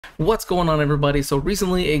What's going on, everybody? So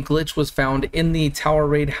recently a glitch was found in the Tower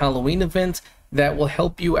Raid Halloween event that will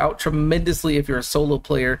help you out tremendously if you're a solo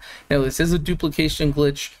player. Now this is a duplication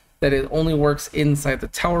glitch that it only works inside the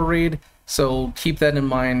Tower Raid, so keep that in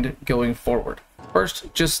mind going forward.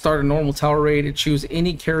 First, just start a normal Tower Raid and choose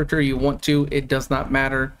any character you want to. It does not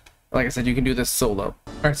matter. Like I said, you can do this solo.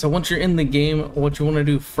 Alright, so once you're in the game, what you want to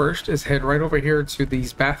do first is head right over here to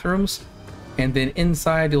these bathrooms. And then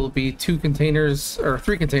inside it will be two containers, or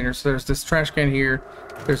three containers. So there's this trash can here,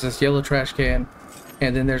 there's this yellow trash can,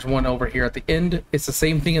 and then there's one over here at the end. It's the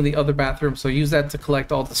same thing in the other bathroom, so use that to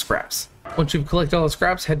collect all the scraps. Once you've collected all the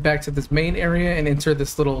scraps, head back to this main area and enter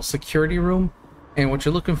this little security room. And what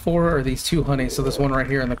you're looking for are these two honeys. So this one right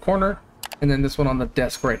here in the corner, and then this one on the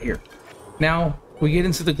desk right here. Now we get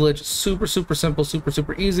into the glitch. Super simple,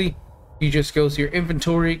 super easy. You just go to your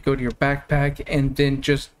inventory, go to your backpack, and then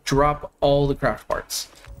just drop all the craft parts.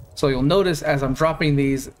 So you'll notice as I'm dropping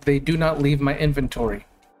these, they do not leave my inventory,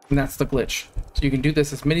 and that's the glitch. So you can do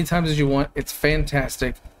this as many times as you want. It's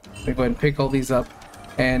fantastic. Let me go ahead and pick all these up,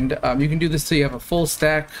 and you can do this till you have a full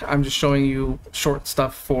stack. I'm just showing you short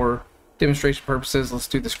stuff for demonstration purposes. Let's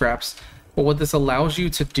do the scraps. But what this allows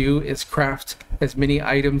you to do is craft as many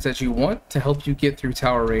items as you want to help you get through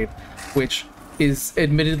Tower Raid, which is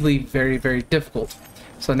admittedly very difficult.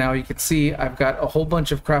 So now you can see I've got a whole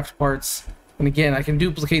bunch of craft parts, and again I can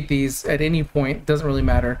duplicate these at any point, doesn't really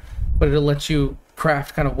matter, but it'll let you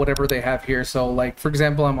craft kind of whatever they have here. So like for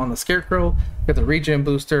example, I'm on the Scarecrow, got the RGent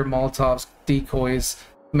booster, Molotovs, decoys,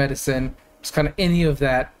 medicine, just kind of any of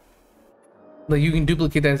that. Like you can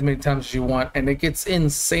duplicate that as many times as you want, and it gets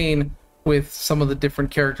insane with some of the different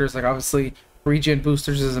characters. Like obviously RGent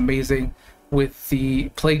boosters is amazing. With the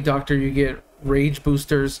Plague Doctor you get rage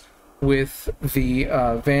boosters. With the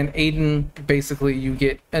Van Aiden, basically you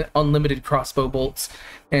get unlimited crossbow bolts,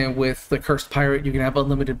 and with the Cursed Pirate you can have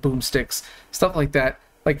unlimited boomsticks, stuff like that.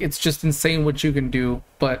 Like it's just insane what you can do.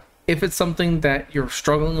 But if it's something that you're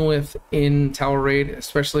struggling with in Tower Raid,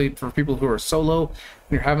 especially for people who are solo and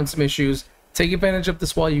you're having some issues, take advantage of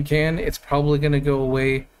this while you can. It's probably going to go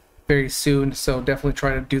away very soon, so definitely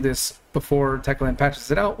try to do this before Techland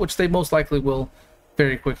patches it out, which they most likely will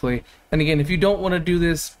very quickly. And again, if you don't want to do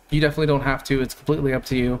this, you definitely don't have to. It's completely up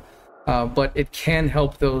to you, but it can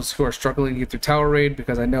help those who are struggling to get through Tower Raid,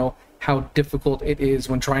 because I know how difficult it is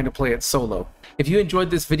when trying to play it solo. If you enjoyed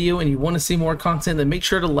this video and you want to see more content, then make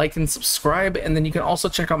sure to like and subscribe, and then you can also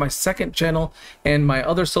check out my second channel and my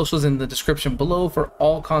other socials in the description below for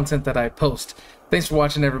all content that I post. Thanks for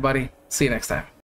watching, everybody. See you next time.